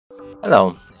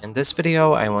Hello, in this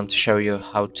video I want to show you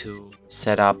how to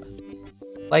set up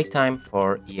the playtime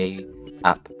for EA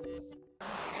app.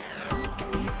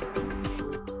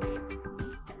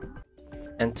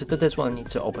 And to do this we'll need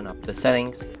to open up the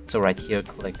settings, so right here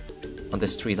click on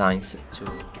these three lines to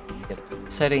get to the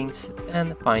settings,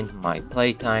 then find My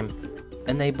Playtime,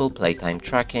 enable playtime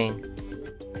tracking,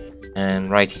 and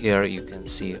right here you can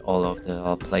see all of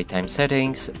the playtime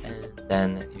settings, and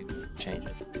then you can change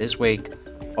it this week.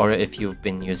 Or if you've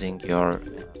been using your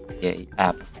EA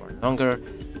app for a longer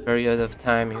period of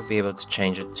time, you'll be able to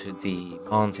change it to the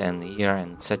month and the year,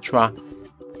 and etc.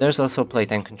 There's also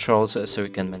playtime controls, so you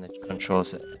can manage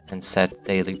controls and set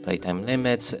daily playtime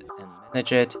limits and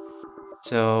manage it.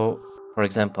 So, for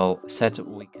example, set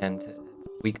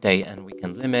weekday and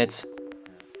weekend limits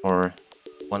for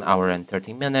 1 hour and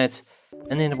 30 minutes,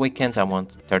 and in the weekends I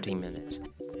want 30 minutes.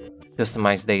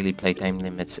 Customize daily playtime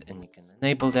limits, and you can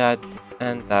enable that,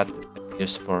 and that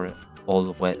appears for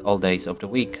all days of the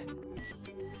week.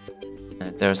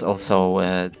 There's also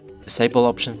a disable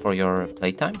option for your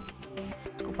playtime.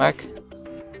 Let's go back,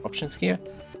 options here,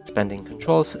 spending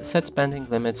controls, set spending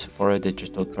limits for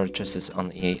digital purchases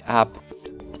on EA app.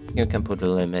 You can put a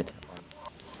limit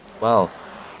on well.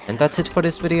 And that's it for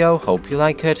this video. Hope you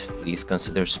like it. Please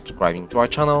consider subscribing to our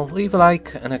channel, leave a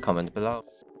like and a comment below.